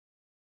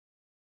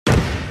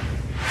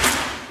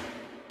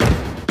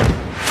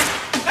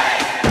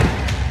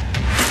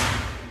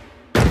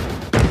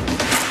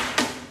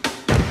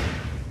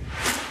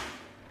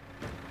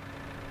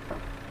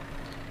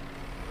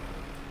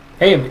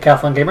Hey, I'm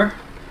Decathlon Gamer.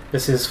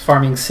 This is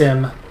Farming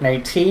Sim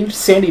 19,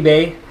 Sandy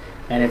Bay,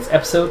 and it's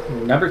episode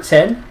number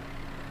 10.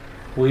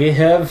 We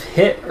have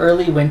hit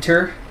early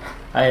winter.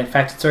 In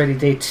fact, it's already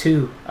day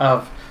 2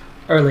 of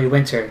early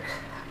winter.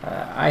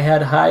 I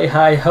had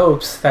high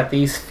hopes that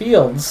these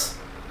fields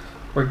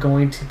were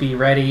going to be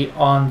ready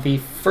on the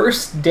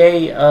first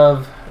day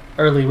of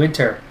early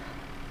winter.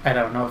 I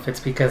don't know if it's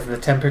because the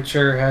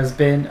temperature has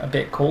been a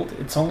bit cold.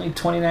 It's only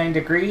 29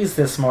 degrees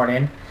this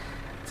morning.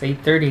 It's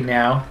 8:30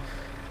 now.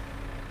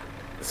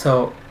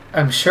 So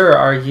I'm sure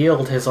our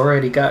yield has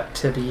already got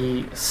to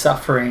be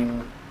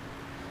suffering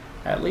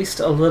at least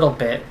a little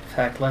bit. In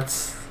fact,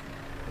 let's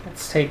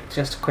take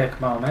just a quick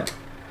moment.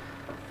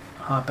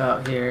 Hop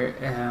out here,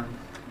 and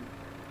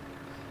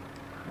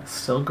it's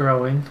still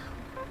growing.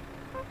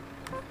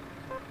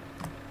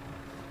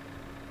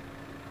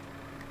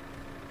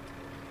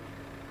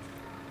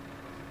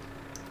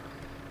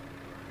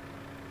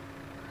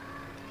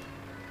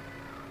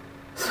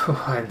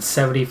 And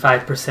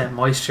 75%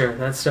 moisture.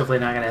 That's definitely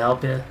not going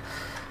to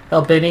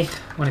help any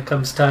when it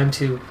comes time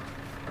to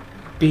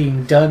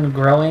being done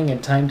growing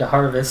and time to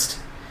harvest.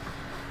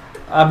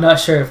 I'm not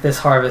sure if this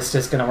harvest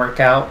is going to work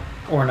out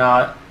or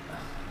not.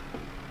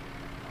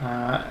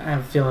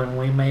 I'm feeling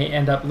we may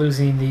end up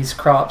losing these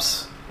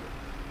crops.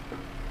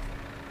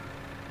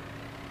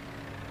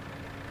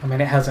 I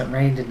mean, it hasn't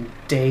rained in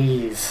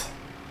days,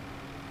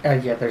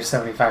 and yet there's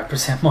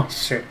 75%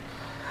 moisture.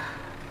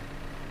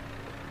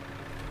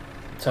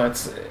 So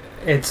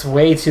it's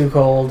way too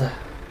cold,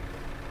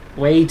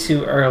 way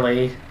too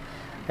early.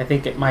 I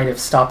think it might have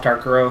stopped our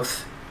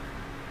growth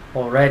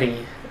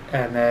already,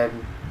 and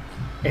then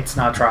it's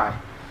not dry.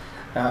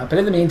 But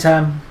in the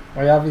meantime,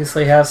 we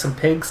obviously have some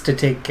pigs to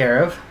take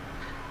care of.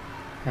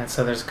 And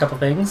so there's a couple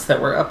things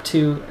that we're up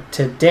to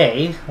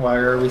today,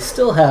 where we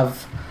still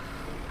have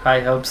high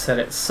hopes that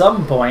at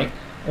some point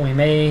we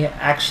may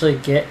actually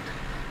get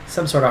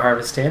some sort of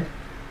harvest in.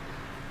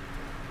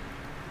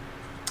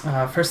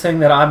 First thing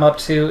that I'm up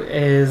to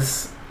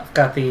is I've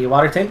got the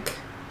water tank.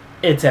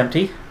 It's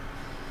empty.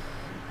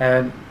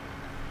 And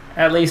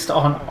at least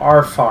on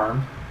our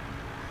farm,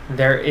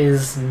 there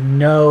is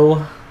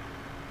no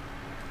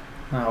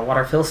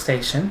water fill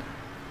station.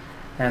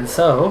 And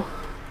so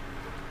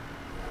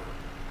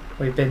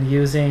we've been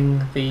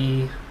using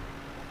the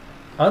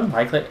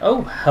unlikely...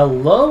 Oh,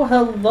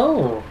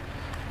 hello.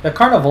 The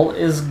carnival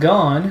is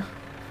gone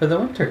for the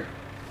winter.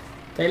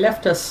 They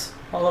left us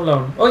all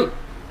alone. Oi!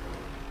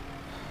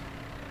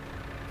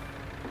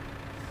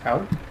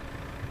 Ow.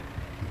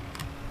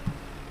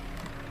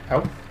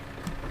 Ow.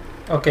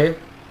 Okay,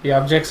 the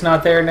object's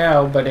not there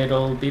now, but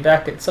it'll be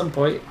back at some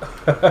point.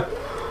 That's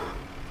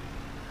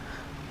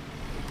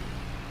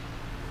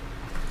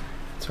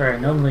where I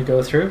normally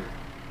go through.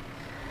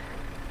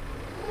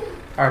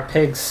 Our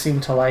pigs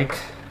seem to like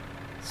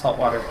salt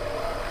water.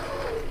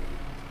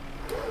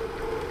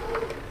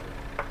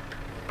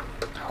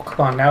 Oh,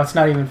 come on, now it's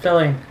not even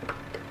filling.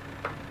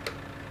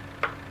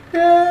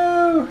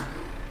 No!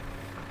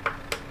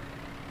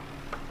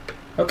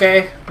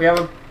 Okay, we have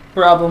a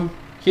problem.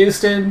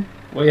 Houston,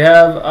 we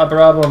have a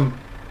problem.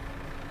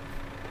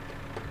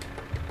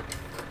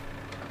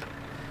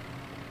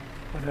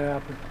 What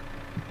happened?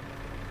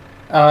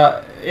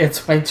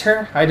 It's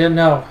winter? I don't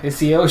know. Is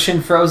the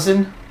ocean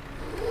frozen?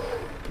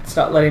 It's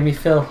not letting me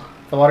fill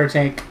the water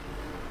tank.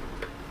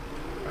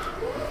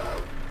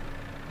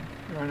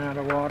 Run out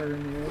of water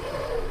in the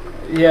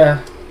ocean?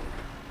 Yeah.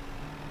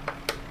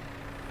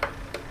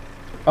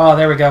 Oh,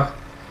 there we go.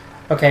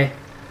 Okay.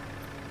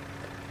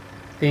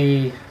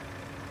 The...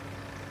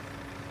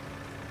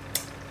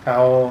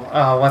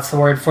 what's the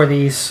word for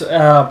these?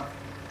 The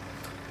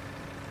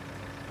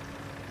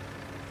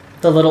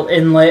little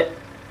inlet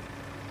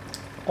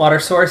water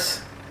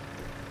source.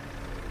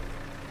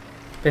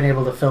 Been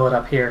able to fill it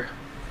up here.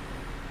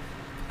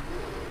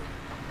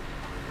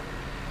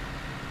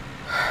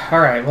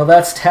 Alright, well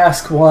that's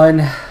task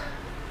 1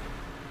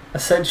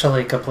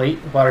 essentially complete.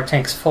 Water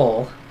tank's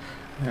full.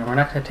 And we're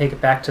not going to take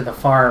it back to the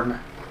farm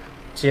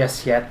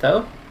just yet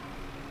though,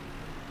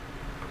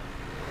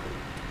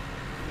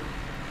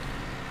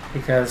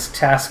 because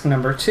task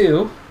number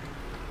 2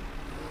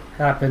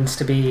 happens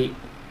to be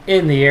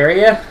in the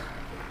area.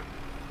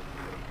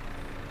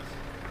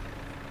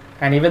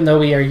 And even though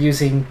we are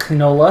using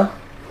canola,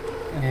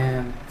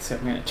 and so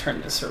I'm going to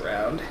turn this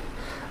around,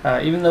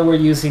 even though we're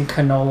using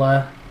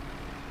canola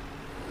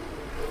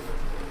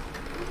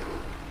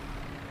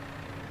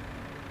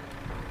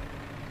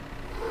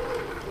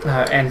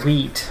and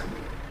wheat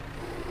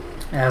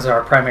as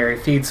our primary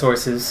feed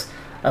sources,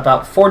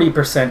 about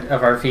 40%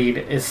 of our feed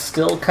is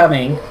still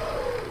coming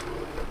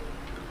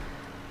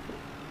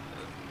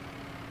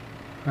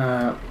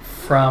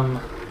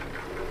from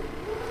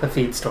the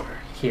feed store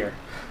here.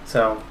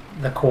 So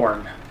the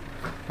corn.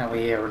 Now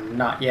we are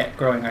not yet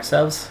growing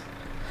ourselves.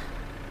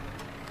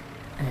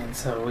 And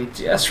so we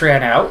just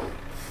ran out.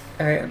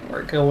 And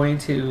we're going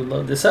to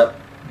load this up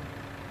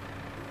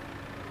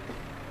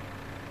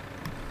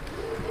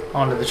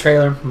onto the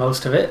trailer,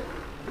 most of it.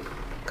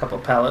 A couple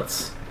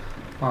pallets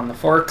on the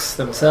forks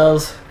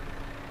themselves.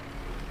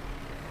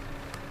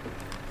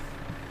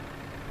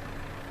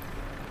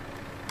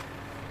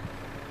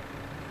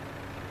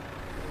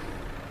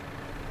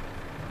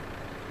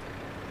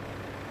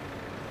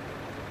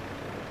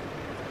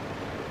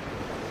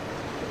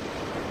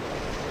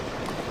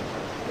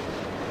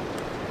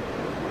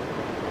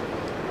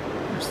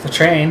 There's the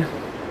train.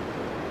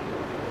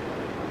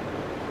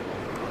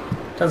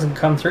 Doesn't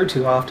come through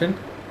too often.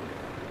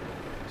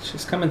 It's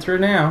just coming through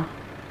now.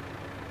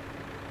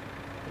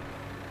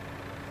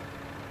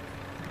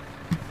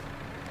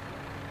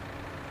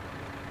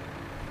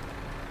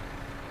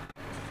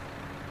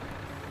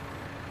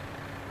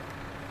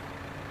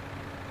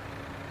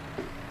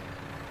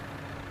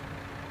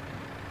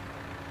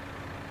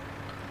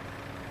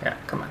 Yeah,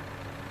 come on.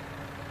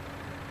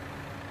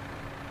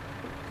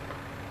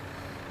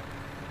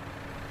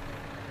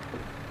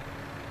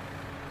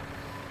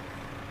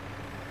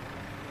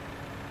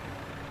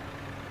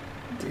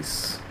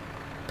 These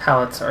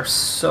pallets are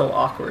so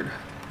awkward.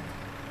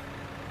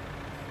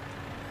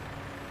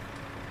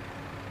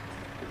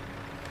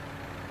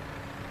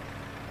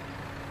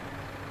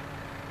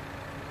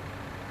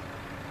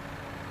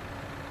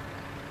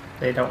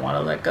 They don't want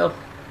to let go.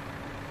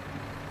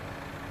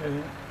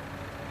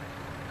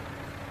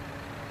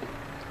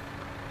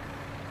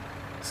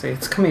 See,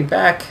 it's coming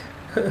back.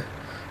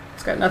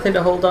 It's got nothing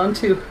to hold on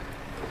to.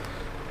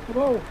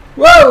 Whoa!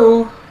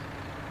 Whoa!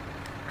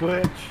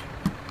 Glitch.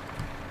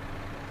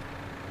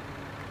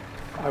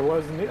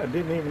 I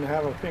didn't even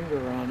have a finger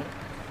on it.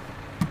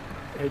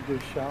 It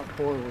just shot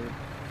forward.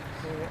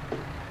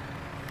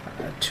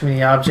 Too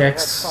many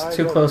objects,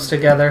 too close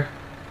together.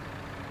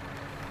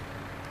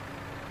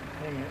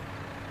 Hang it.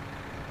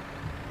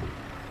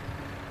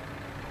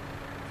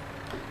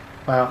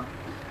 Wow.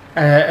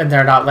 And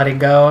they're not letting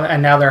go,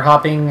 and now they're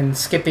hopping and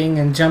skipping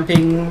and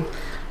jumping,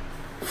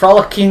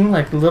 frolicking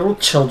like little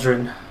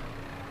children.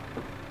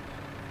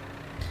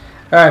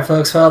 Alright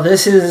folks, well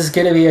this is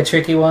going to be a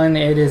tricky one.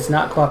 It is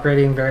not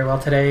cooperating very well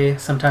today.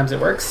 Sometimes it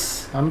works,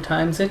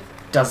 sometimes it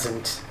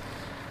doesn't.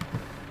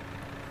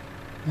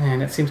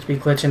 And it seems to be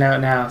glitching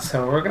out now,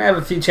 so we're going to have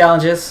a few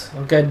challenges.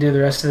 We'll go ahead and do the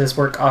rest of this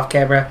work off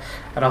camera,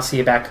 and I'll see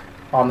you back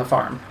on the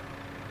farm.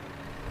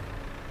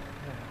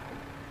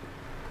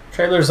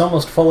 Trailer's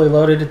almost fully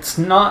loaded. It's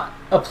not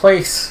a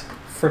place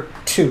for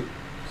two.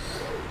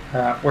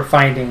 We're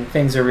finding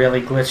things are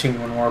really glitching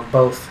when we're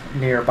both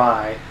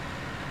nearby.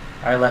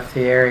 I left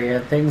the area.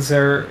 Things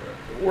are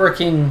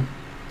working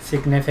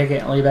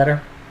significantly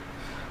better.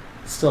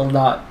 Still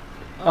not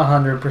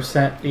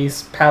 100%.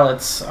 These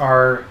pallets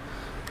are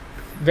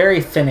very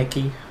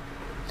finicky.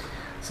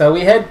 So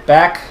we head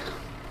back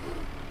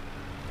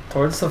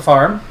towards the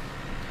farm.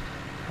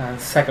 The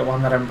second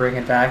one that I'm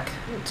bringing back.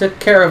 Took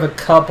care of a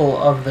couple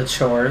of the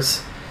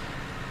chores.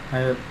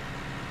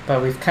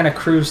 But we've kind of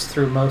cruised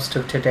through most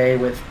of today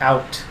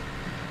without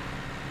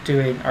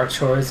doing our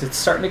chores. It's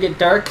starting to get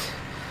dark.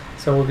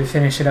 So we'll be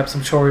finishing up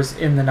some chores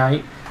in the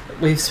night.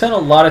 We've spent a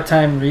lot of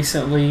time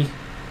recently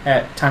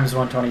at times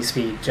 120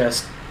 speed,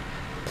 just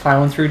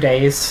plowing through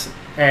days.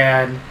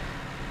 And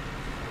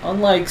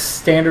unlike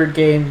standard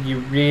game, you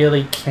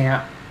really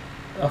can't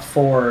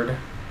afford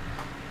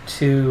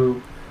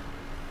to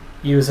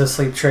use a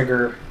sleep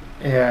trigger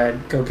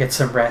and go get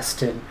some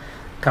rest and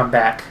come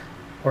back,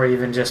 or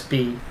even just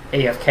be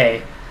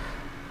AFK.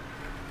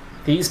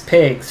 These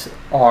pigs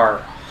are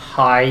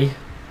high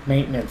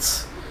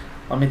maintenance.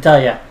 Let me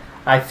tell you,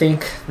 I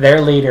think their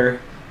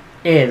leader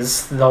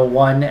is the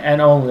one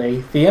and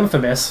only, the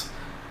infamous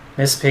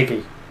Miss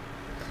Piggy.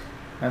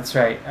 That's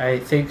right, I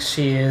think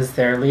she is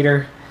their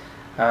leader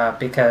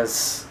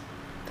because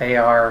they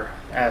are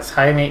as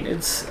high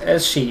maintenance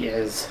as she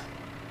is.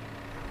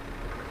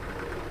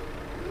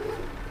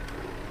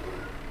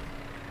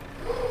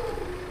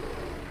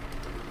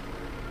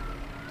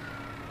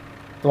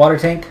 The water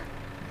tank,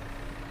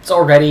 it's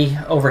already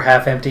over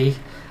half empty.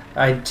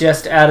 I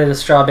just added a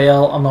straw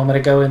bale a moment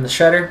ago in the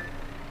shredder.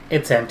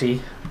 It's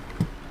empty.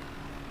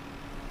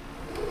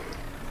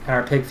 And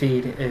our pig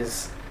feed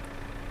is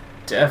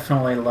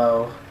definitely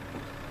low.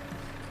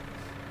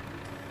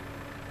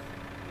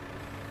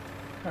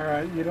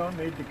 Alright, you don't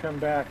need to come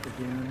back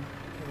again.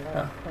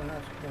 Oh.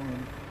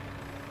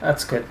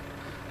 That's good.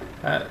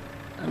 That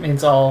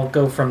means I'll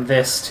go from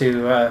this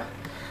to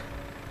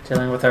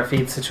dealing with our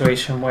feed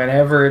situation.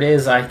 Whenever it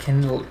is, I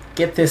can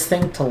get this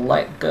thing to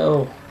let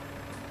go.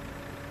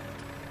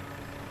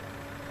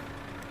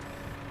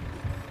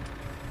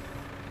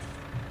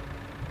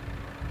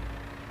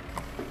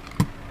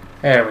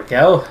 There we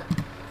go.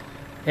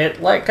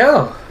 It let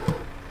go.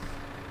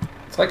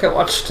 It's like I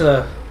watched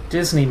a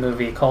Disney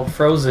movie called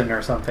Frozen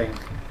or something.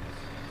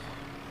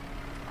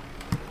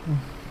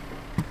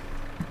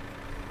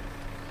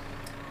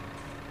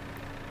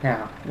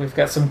 Now, we've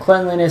got some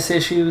cleanliness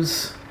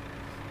issues.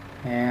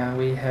 And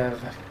we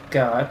have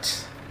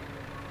got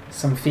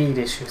some feed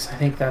issues. I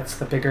think that's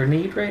the bigger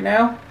need right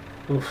now.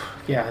 Oof,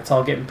 yeah, it's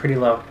all getting pretty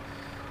low.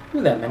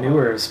 Ooh, that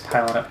manure is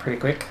piling up pretty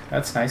quick.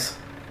 That's nice.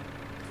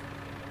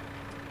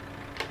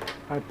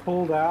 I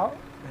pulled out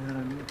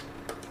and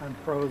I'm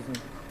frozen.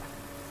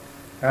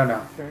 Oh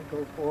no. Can't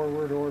go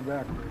forward or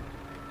backward.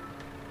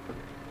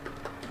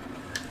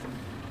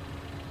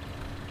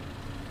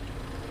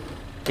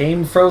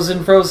 Game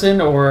frozen,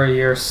 or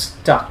you're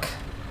stuck?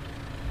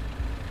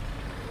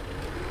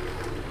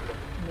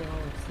 No,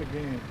 it's the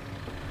game.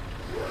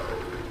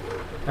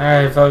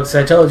 Alright folks,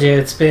 I told you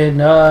it's been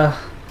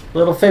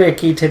little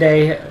finicky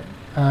today.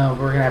 We're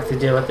going to have to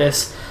deal with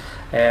this,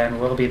 and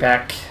we'll be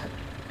back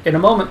in a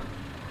moment.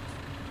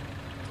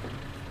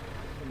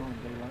 Come on,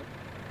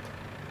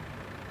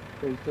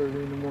 daylight.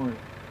 8:30 in the morning.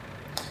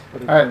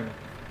 Alright.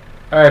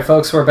 Alright,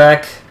 folks, we're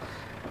back.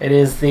 It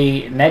is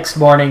the next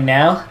morning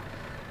now,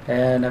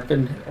 and I've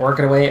been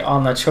working away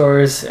on the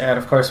chores, and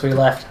of course we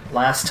left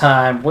last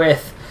time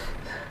with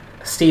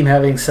Steam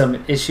having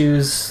some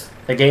issues,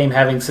 the game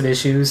having some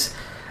issues,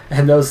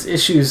 and those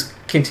issues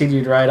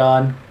continued right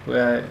on.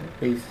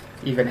 We've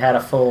even had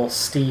a full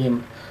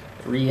Steam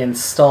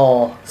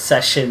reinstall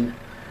session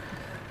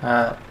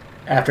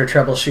after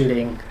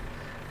troubleshooting,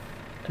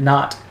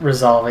 not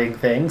resolving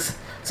things.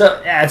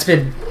 So yeah, it's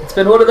been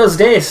one of those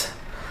days.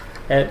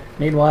 And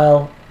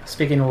meanwhile,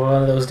 speaking of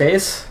one of those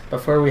days,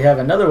 before we have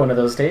another one of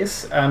those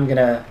days, I'm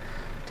gonna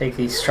take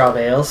these straw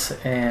bales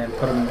and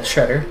put them in the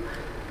shredder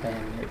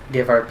and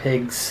give our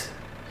pigs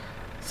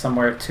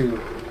somewhere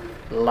to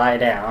lie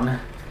down.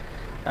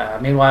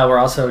 Meanwhile, we're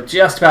also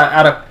just about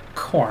out of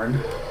corn.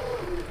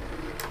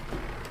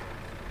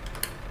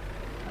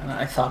 And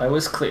I thought I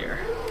was clear.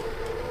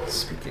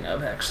 Speaking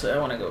of, actually, I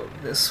want to go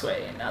this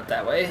way, not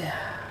that way.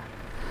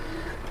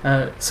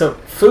 So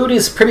food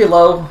is pretty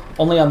low,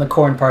 only on the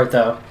corn part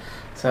though.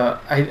 So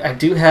I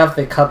do have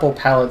the couple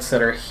pallets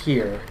that are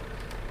here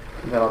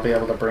that I'll be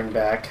able to bring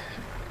back.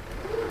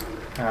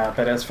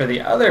 But as for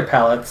the other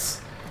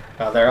pallets,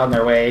 they're on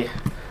their way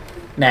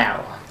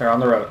now. They're on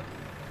the road.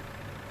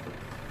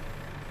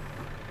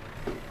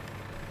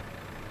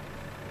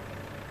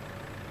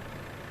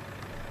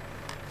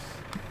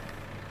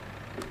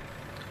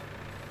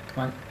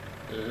 Come on.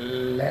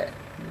 Let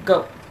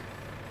go.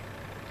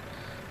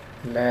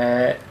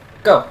 Let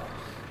go.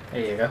 There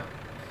you go.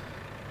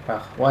 Well,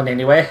 one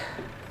anyway.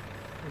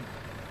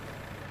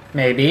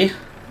 Maybe.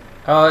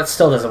 Oh, it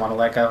still doesn't want to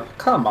let go.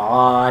 Come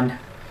on.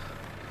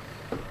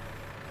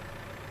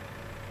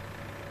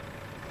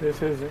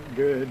 This isn't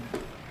good.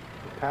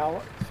 The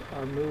pallets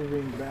are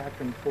moving back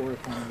and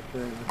forth on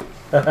the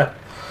trailer.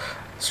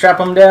 Strap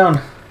them down.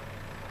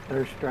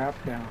 They're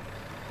strapped down.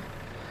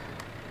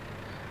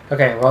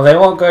 Okay, well, they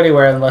won't go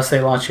anywhere unless they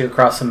launch you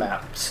across the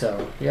map.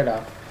 So, you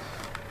know.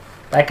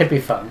 That could be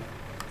fun.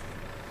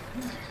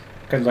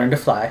 Could learn to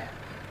fly.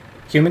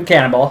 Human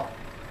cannibal.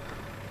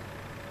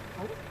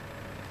 I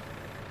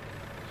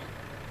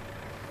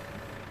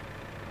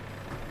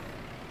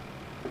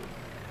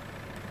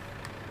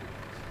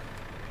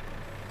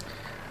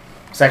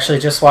was actually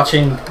just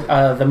watching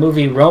the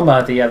movie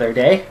Roma the other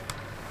day.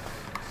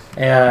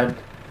 And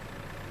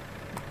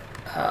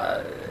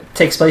it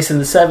takes place in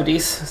the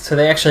 70s. So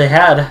they actually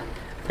had,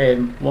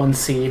 in one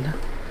scene,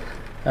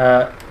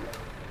 they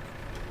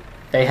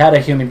had a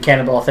human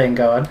cannibal thing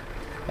going,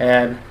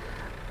 and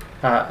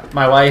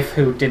my wife,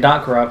 who did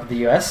not grow up in the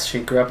U.S.,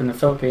 she grew up in the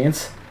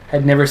Philippines,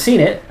 had never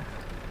seen it,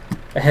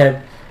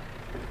 and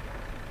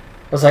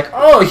was like,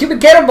 "Oh, human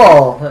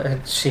cannibal!"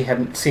 And she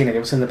hadn't seen it. It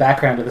was in the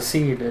background of the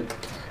scene,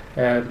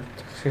 and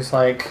she's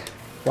like,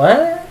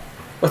 "What?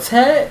 What's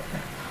that?"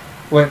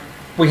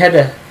 We had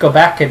to go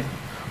back and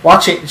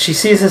watch it. She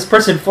sees this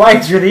person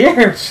flying through the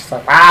air. She's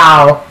like,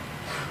 "Wow!"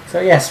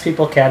 So yes,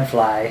 people can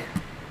fly.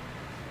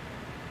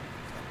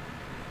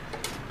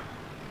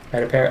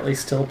 That apparently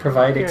still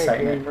provide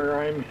excitement. Gamer,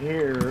 I'm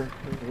here.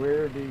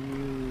 Where do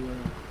you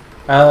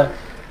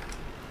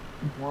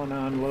want to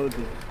unload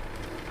this?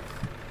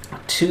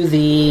 To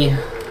the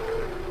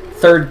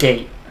third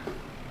gate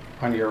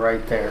on your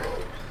right there.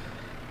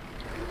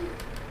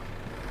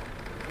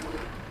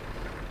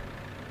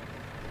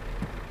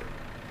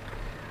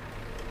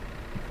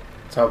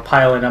 So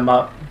piling them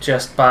up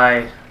just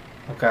by,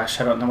 oh gosh,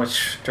 I don't know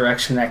which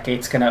direction that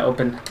gate's gonna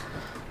open.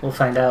 We'll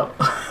find out.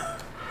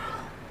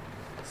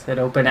 Is it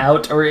open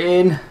out or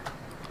in?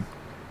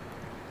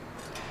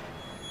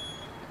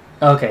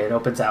 Okay, it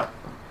opens out.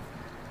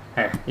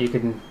 There, you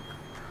can,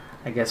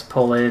 I guess,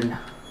 pull in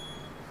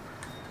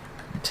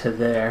to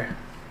there.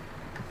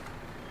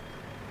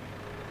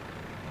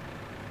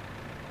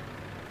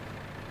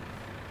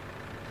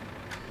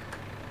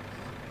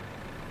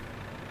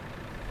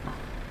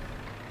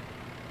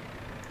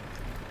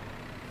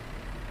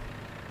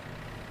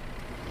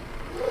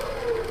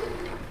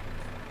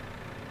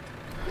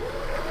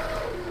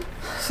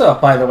 So,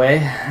 by the way,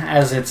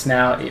 as it's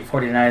now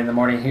 8:49 in the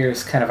morning,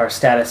 here's kind of our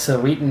status. So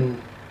wheat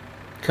and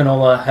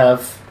canola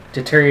have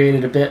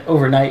deteriorated a bit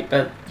overnight,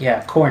 but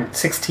yeah, corn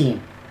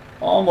 16,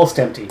 almost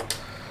empty.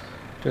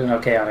 Doing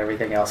okay on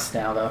everything else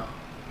now, though.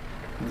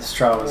 The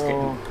straw was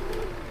getting...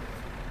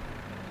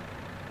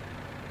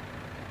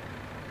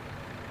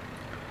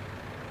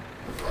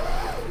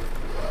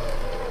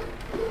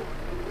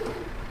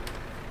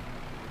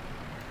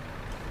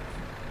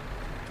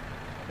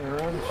 They're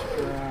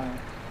unstrapped.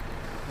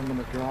 I'm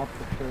going to drop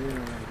the trailer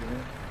right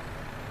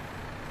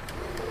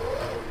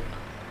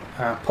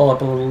here. Pull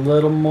up a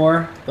little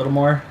more,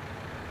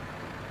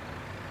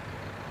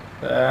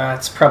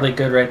 That's probably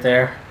good right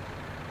there.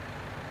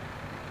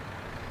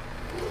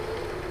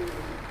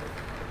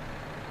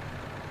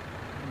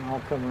 And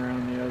I'll come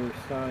around the other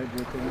side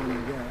with the one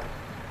you got.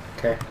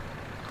 Okay.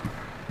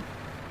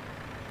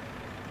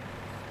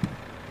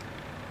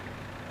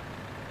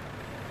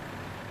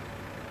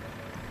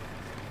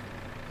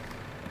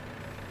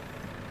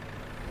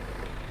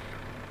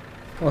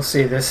 we'll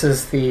see. This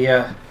is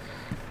the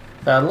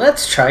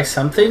let's try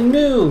something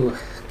new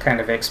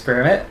kind of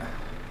experiment.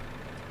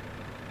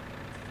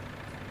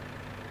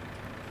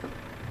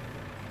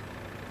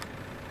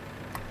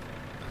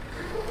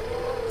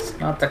 It's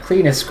not the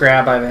cleanest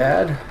grab I've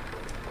had,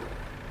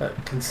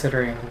 but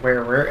considering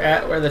where we're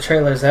at, where the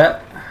trailer's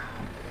at.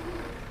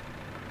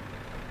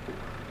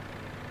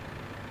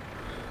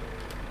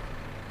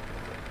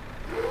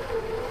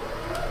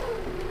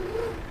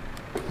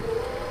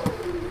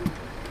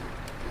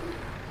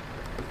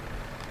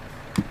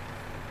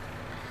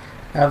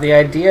 Now the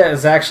idea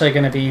is actually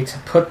going to be to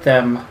put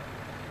them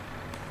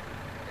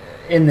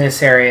in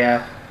this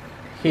area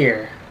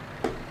here.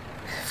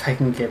 If I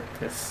can get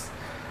this.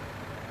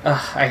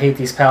 Ugh, I hate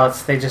these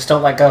pallets. They just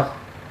don't let go.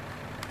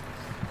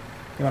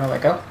 You want to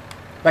let go?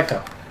 Let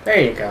go. There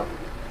you go.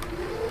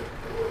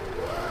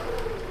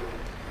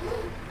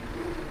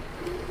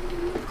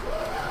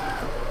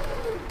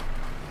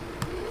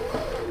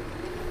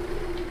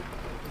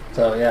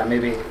 So yeah,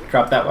 maybe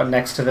drop that one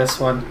next to this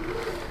one.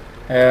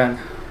 And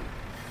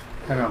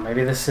I don't know,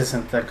 maybe this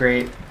isn't the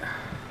great...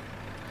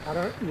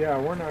 Yeah,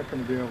 we're not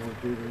going to be able to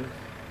do this.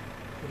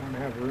 We don't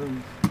have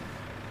room.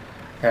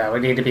 Yeah,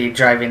 we need to be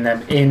driving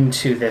them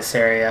into this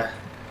area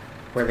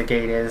where the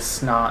gate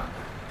is, not...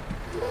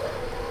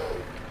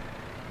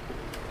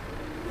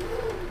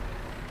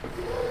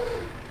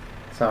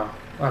 So,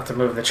 we'll have to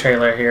move the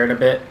trailer here in a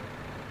bit.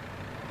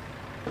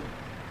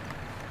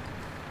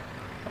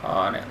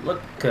 Oh, and it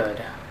looked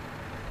good.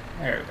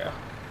 There we go.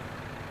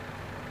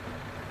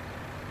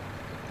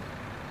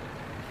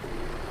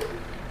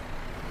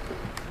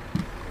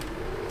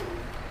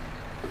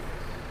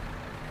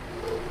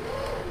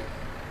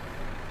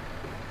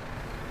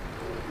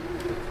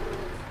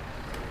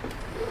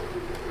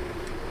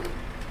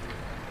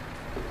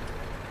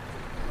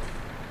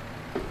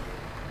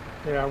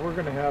 Yeah, we're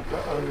going to have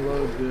to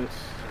unload this.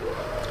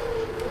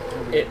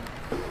 It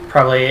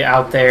probably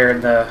out there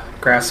in the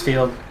grass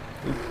field.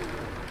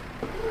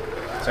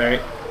 Sorry.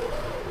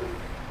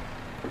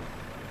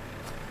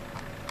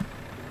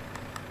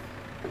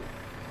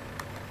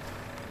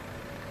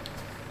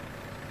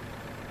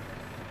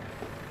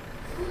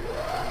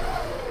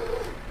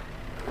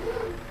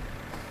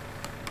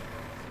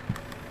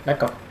 Let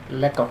go.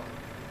 Let go.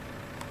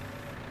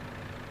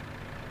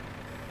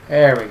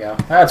 There we go.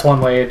 That's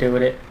one way of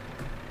doing it.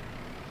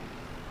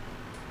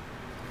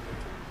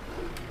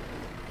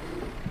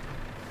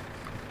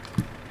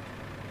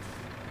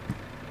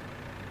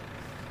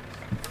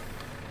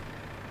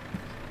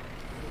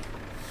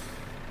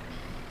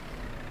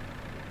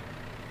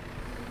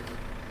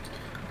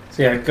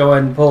 So yeah, go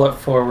ahead and pull it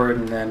forward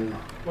and then...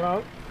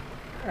 Well,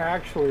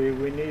 actually,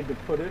 we need to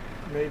put it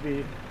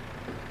maybe...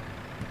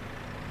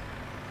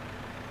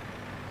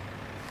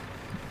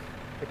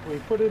 If we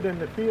put it in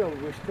the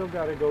field, we still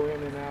got to go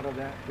in and out of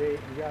that gate.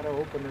 We got to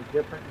open a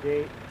different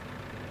gate.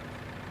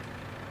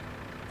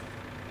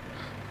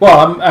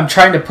 Well, I'm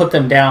trying to put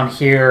them down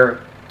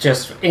here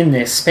just in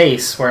this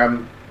space where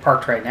I'm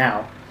parked right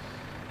now.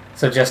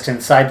 So just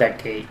inside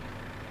that gate.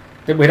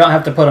 We don't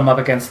have to put them up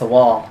against the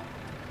wall.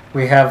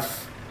 We have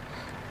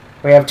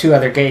two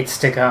other gates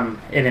to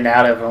come in and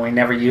out of, and we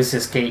never use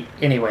this gate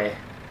anyway.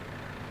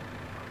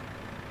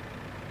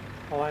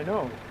 Well, I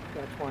know.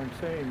 That's why I'm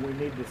saying we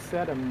need to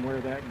set them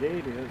where that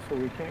gate is, so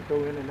we can't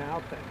go in and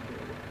out that gate.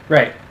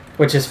 Right,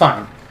 which is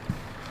fine.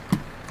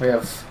 We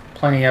have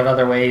plenty of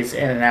other ways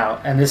in and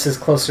out, and this is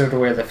closer to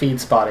where the feed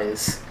spot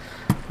is.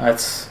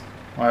 That's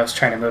why I was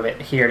trying to move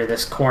it here to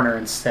this corner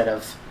instead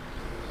of...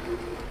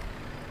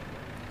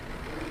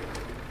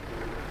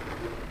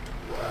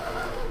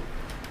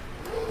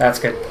 That's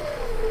good.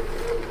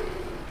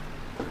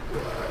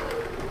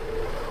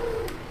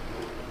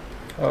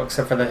 Oh,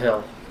 except for the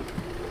hill.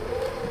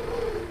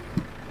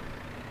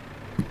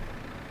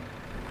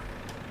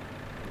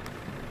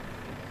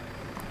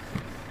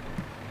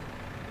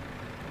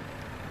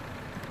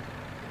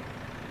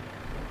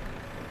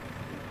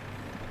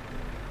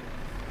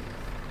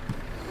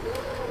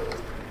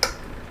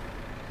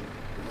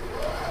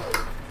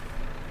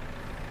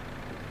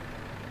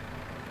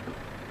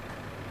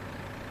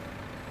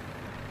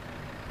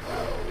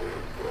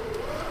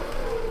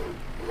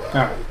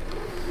 Alright.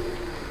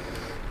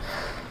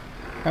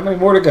 How many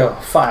more to go?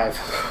 5.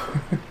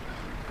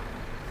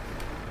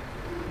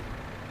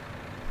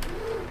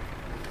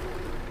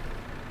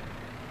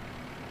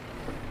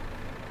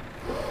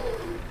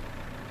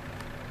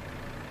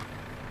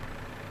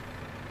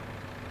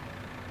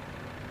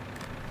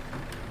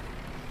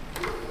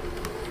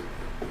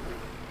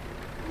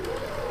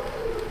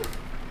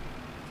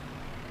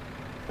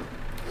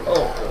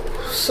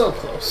 Oh, so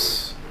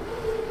close.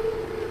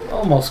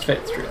 Almost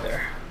fit through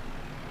there.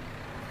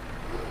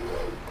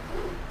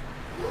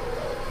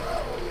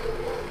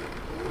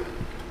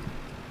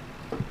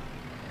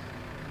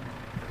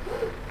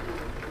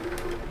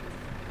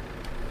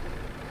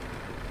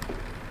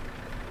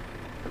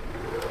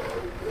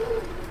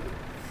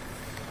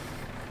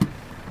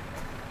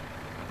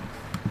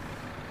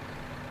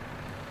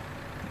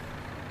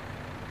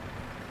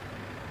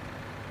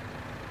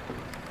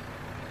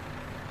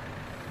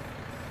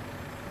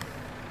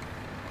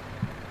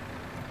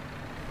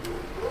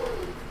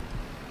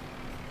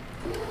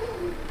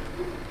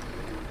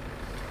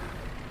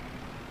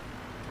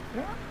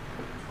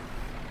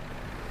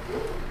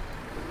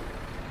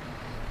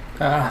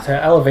 The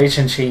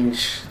elevation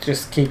change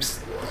just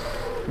keeps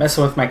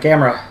messing with my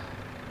camera.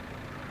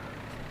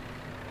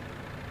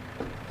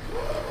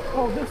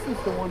 Oh, this is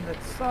the one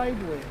that's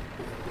sideways.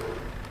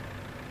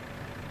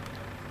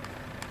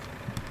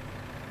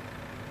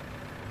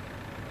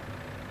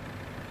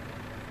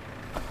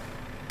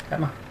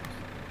 Come on.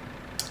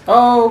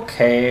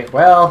 Okay,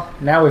 well,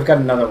 now we've got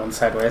another one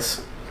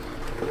sideways.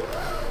 That's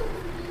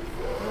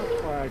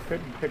why I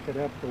couldn't pick it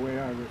up the way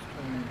I was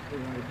trying to.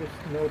 I just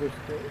noticed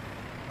it.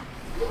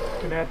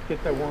 I'm gonna have to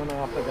get the one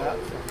off of that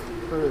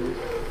side first.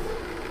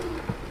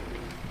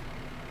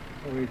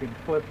 So we can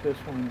flip this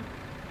one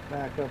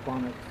back up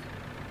on its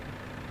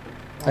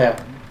Yeah.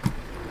 bottom.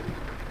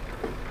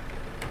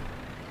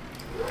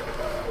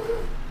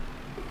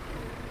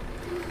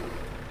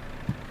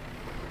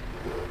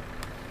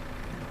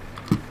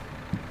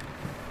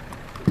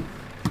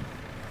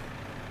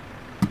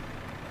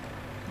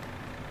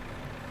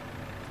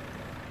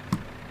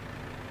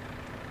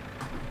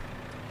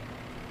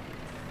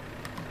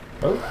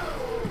 Oh,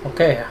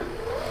 okay.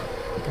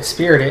 I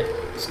speared it.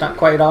 It's not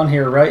quite on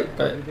here right,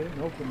 but... It didn't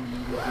open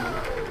immediately.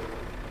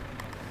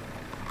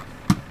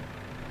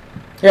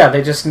 Yeah,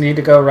 they just need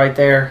to go right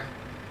there.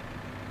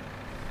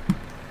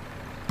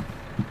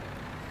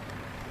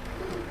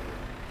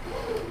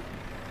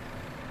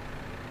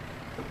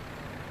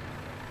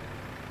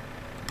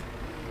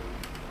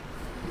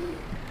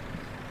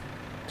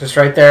 Just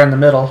right there in the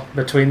middle,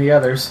 between the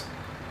others.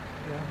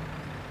 Yeah.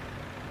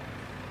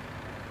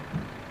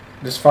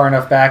 Just far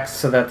enough back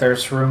so that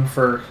there's room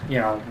for, you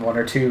know, one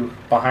or two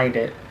behind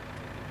it.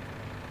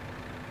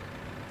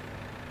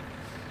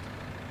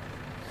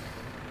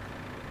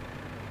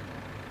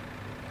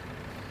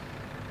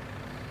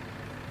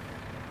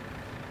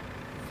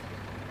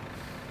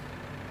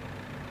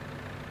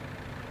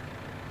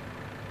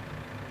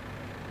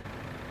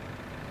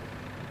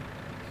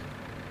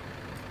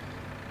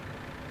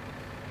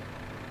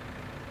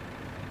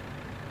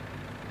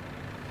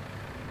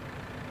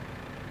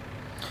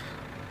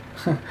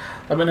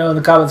 Let me know in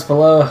the comments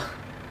below,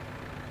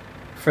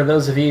 for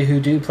those of you who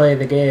do play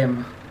the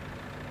game,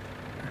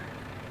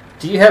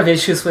 do you have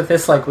issues with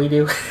this like we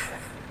do?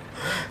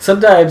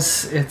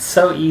 Sometimes it's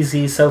so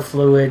easy, so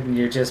fluid, and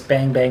you're just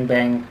bang, bang,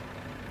 bang,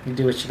 you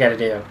do what you gotta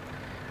do.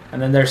 And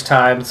then there's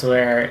times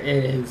where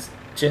it is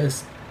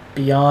just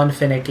beyond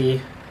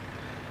finicky,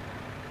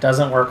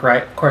 doesn't work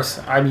right. Of course,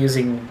 I'm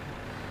using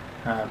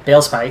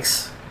bail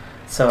spikes,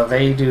 so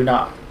they do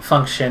not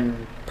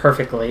function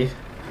perfectly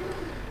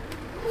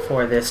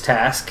for this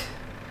task.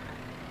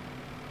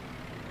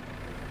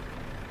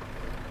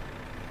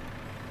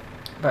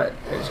 But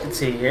as you can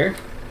see here,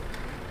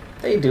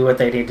 they do what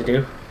they need to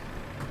do.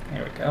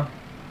 There we go.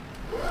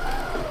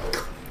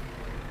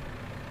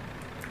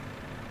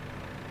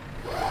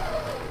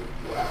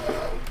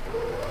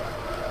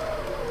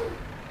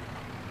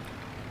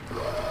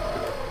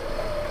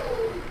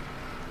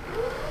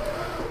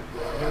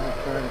 I'm gonna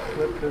try to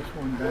flip this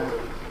one back.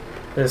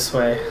 This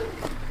way.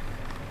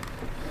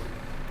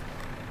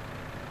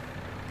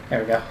 There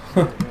we go.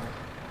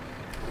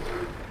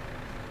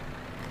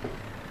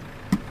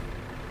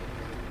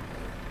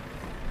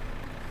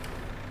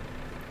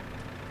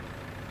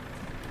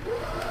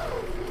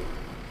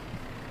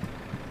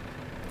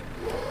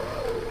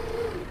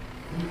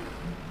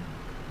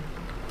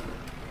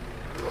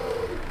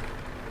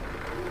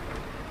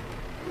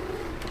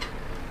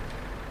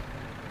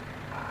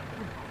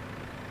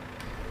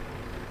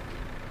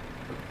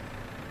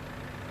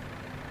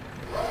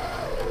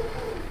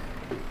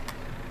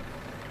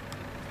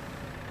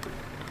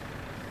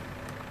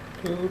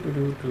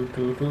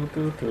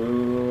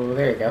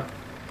 There you go.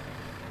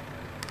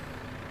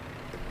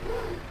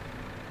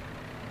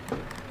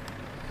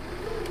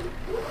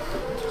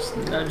 Just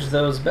nudge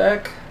those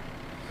back.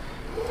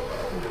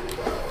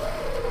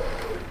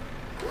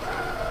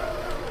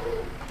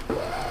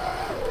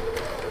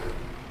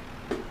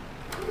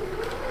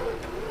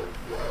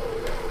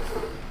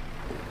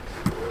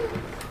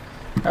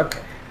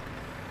 Okay.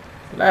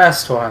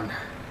 Last one.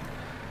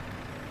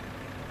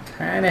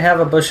 Kinda have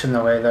a bush in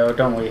the way though,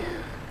 don't we?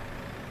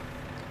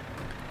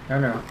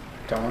 No,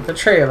 don't want the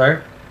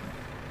trailer.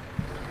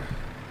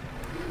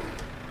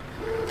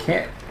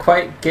 Can't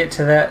quite get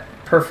to that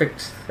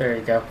perfect, there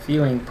you go,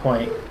 viewing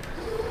point.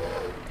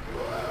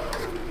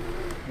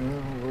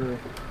 We're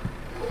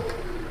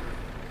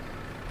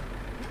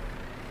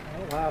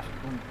that last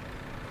one.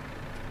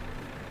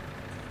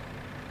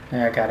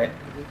 Yeah, I got it.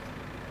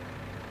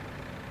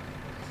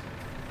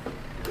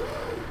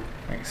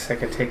 I guess I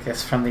could take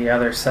this from the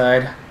other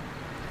side.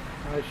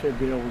 I should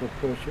be able to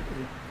push it.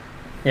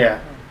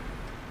 Yeah.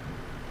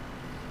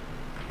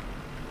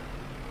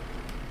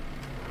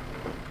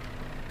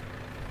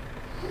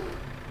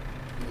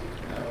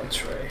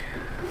 Which way?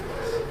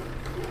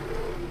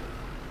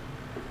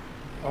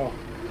 Oh,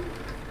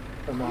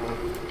 come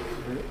on.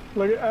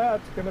 Look at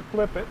that, it's going to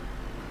flip it.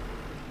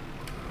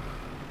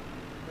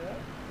 Yeah,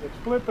 it's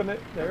flipping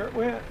it. There it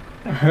went.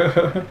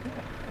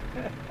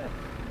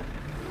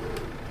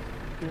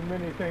 Too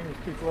many things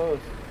too close.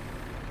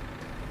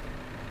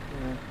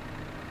 Yeah.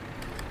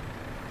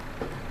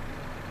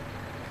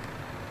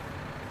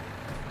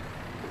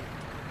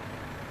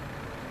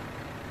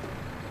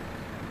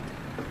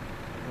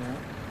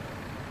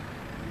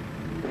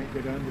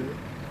 it under.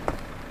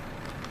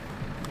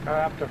 I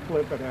have to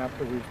flip it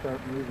after we start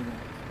moving it.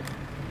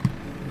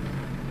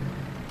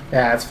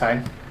 Yeah, that's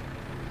fine.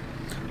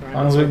 As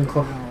long as we can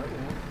close.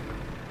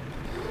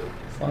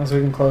 As long as we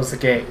can close the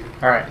gate.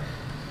 All right.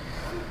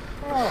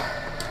 Oh.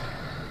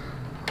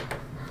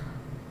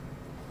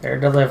 They're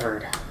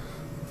delivered.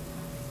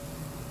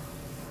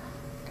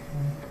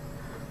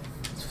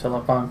 Let's fill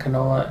up on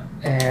canola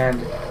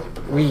and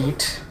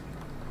wheat.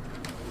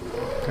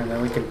 And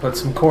then we can put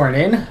some corn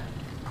in.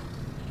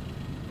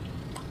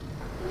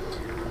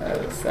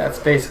 That's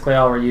basically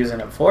all we're using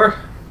it for.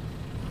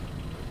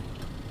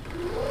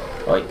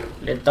 Oi,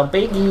 little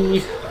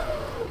piggy.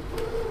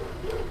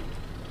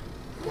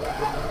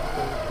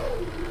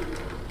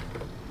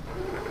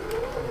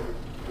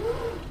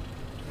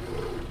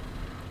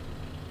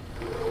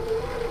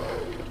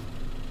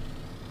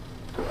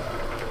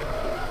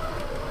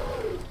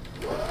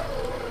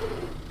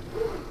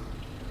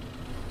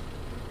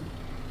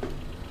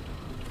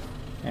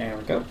 There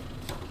we go.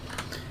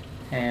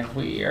 And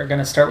we are going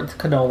to start with the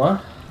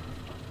canola.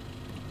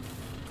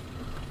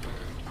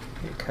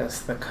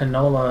 Because the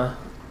canola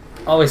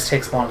always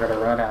takes longer to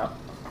run out.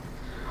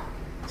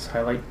 So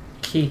I like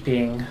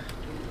keeping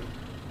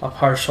a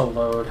partial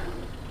load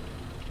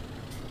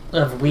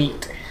of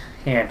wheat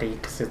handy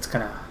because it's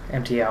going to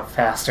empty out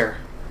faster.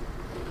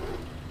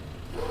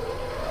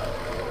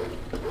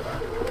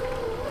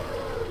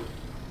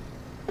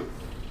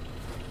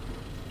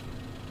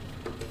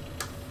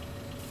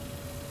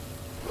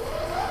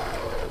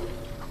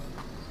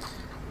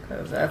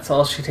 Because that's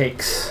all she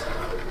takes.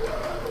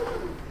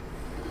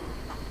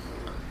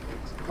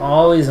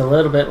 Always a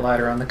little bit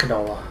lighter on the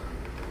canola.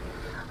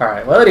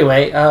 Alright, well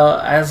anyway,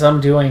 as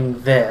I'm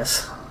doing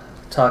this,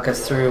 talk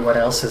us through what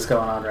else is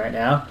going on right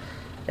now.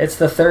 It's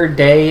the third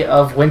day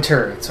of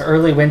winter. It's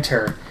early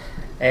winter.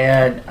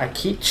 And I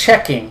keep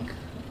checking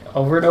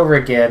over and over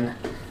again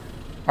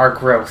our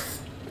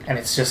growth. And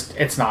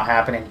it's not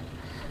happening.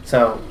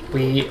 So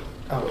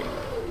oh,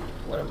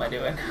 what am I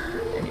doing?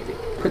 I need to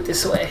put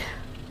this away.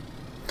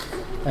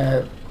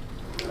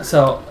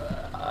 So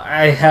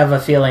I have a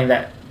feeling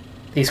that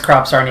these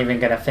crops aren't even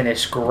going to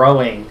finish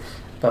growing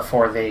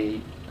before they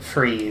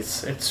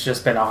freeze. It's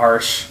just been a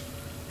harsh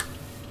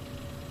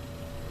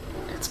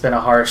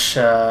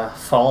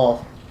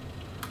fall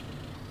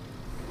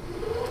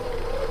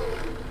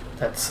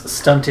that's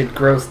stunted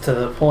growth to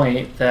the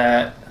point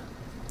that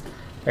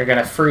they're going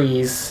to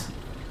freeze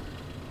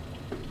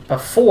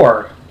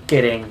before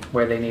getting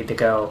where they need to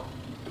go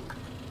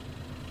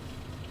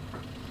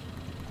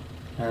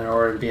in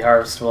order to be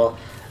harvestable.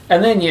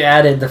 And then you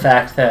added the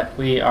fact that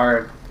we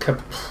are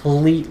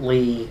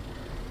completely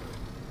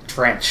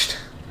drenched,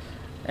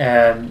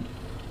 and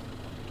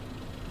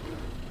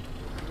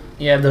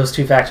you add those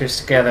two factors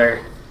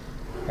together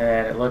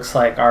and it looks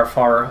like our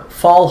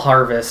fall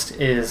harvest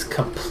is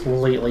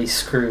completely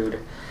screwed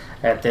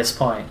at this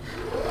point,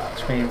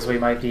 which means we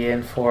might be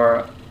in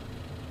for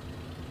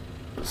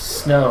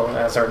snow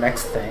as our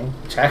next thing,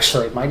 which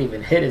actually might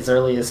even hit as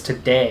early as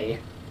today.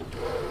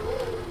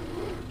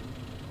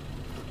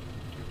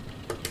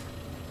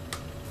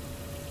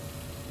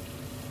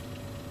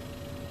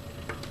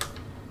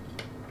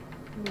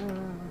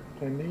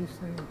 Can these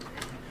things?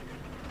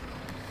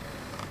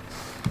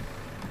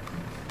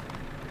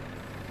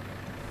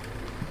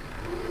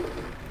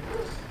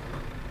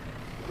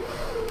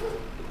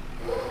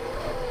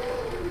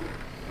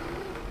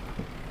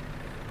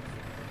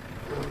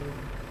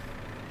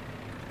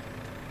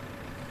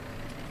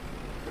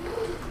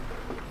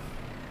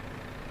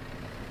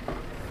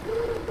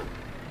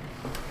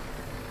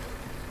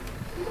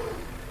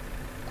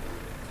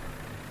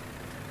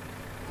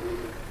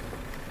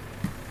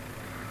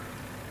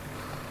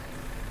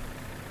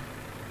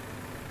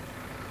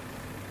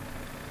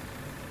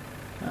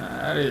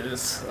 That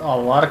is a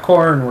lot of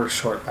corn we're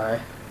short by.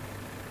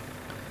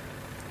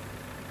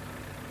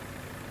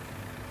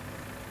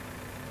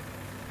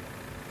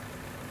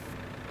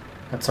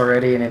 That's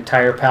already an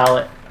entire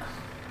pallet.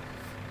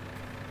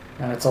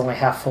 And it's only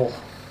half full.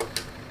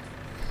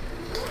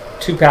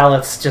 2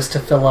 pallets just to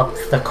fill up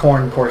the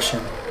corn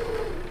portion.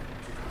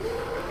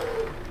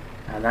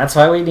 And that's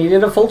why we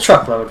needed a full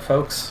truckload,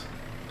 folks.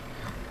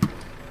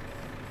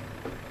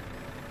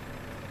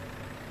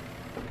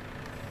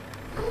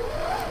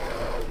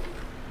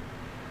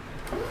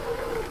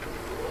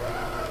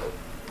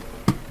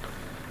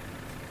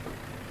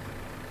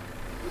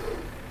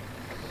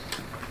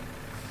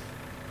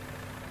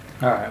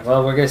 Alright,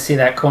 well, we're going to see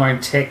that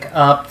corn tick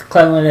up.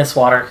 Cleanliness,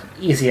 water,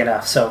 easy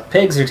enough. So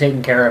pigs are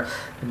taken care of.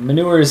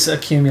 Manure's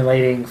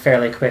accumulating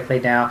fairly quickly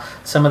now.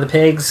 Some of the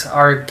pigs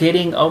are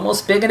getting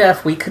almost big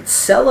enough. We could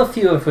sell a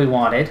few if we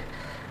wanted.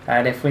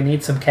 And if we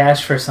need some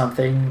cash for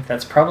something,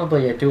 that's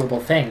probably a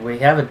doable thing. We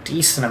have a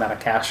decent amount of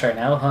cash right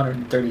now,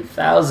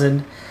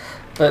 130,000.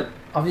 But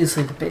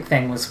obviously the big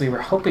thing was we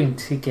were hoping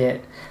to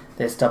get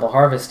this double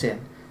harvest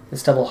in.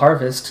 This double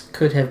harvest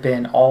could have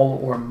been all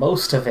or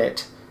most of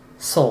it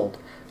sold.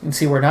 You can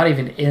see we're not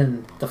even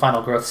in the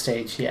final growth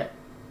stage yet.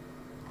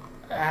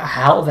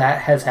 How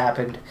that has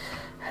happened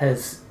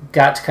has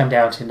got to come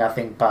down to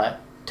nothing but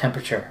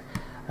temperature,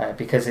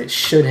 because it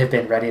should have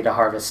been ready to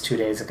harvest 2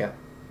 days ago,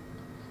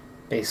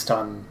 based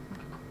on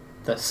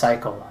the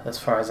cycle, as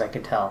far as I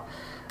can tell.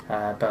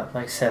 But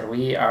like I said,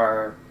 we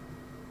are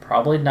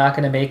probably not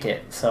going to make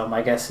it. So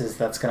my guess is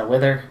that's going to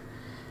wither,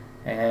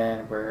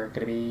 and we're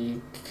going to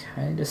be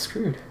kind of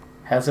screwed.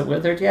 Hasn't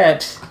withered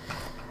yet.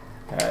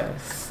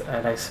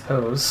 And I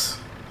suppose,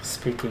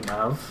 speaking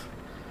of,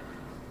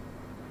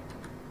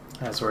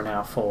 as we're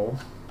now full,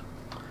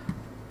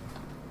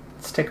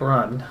 let's take a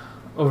run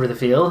over the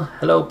field.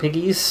 Hello,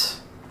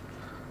 piggies.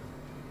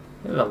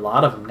 We have a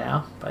lot of them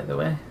now, by the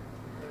way.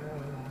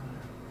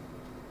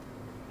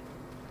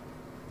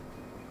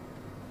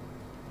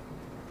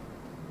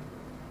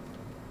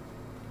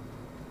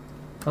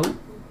 Oh,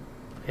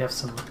 we have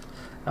some,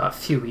 a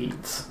few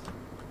weeds.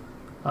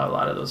 Oh, a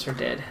lot of those are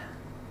dead.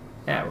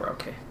 Yeah, we're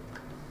okay.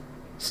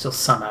 Still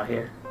some out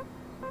here.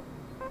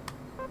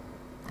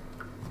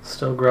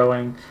 Still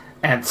growing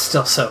and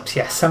still soaked.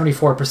 Yeah,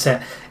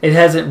 74%. It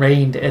hasn't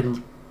rained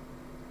in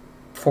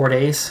 4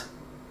 days,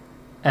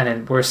 and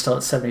then we're still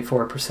at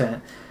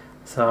 74%.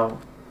 So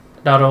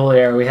not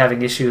only are we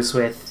having issues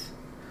with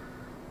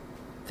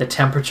the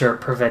temperature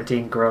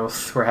preventing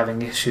growth, we're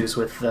having issues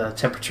with the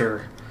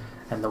temperature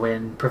and the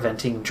wind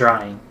preventing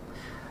drying.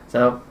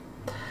 So,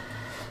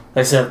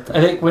 like I said,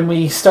 I think when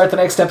we start the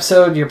next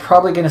episode, you're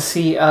probably going to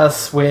see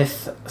us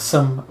with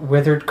some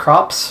withered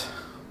crops,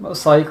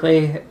 most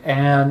likely,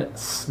 and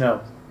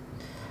snow.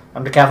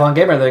 I'm Decathlon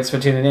Gamer. Thanks for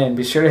tuning in.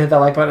 Be sure to hit that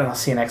like button, and I'll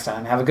see you next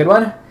time. Have a good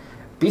one.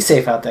 Be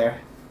safe out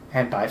there,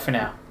 and bye for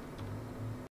now.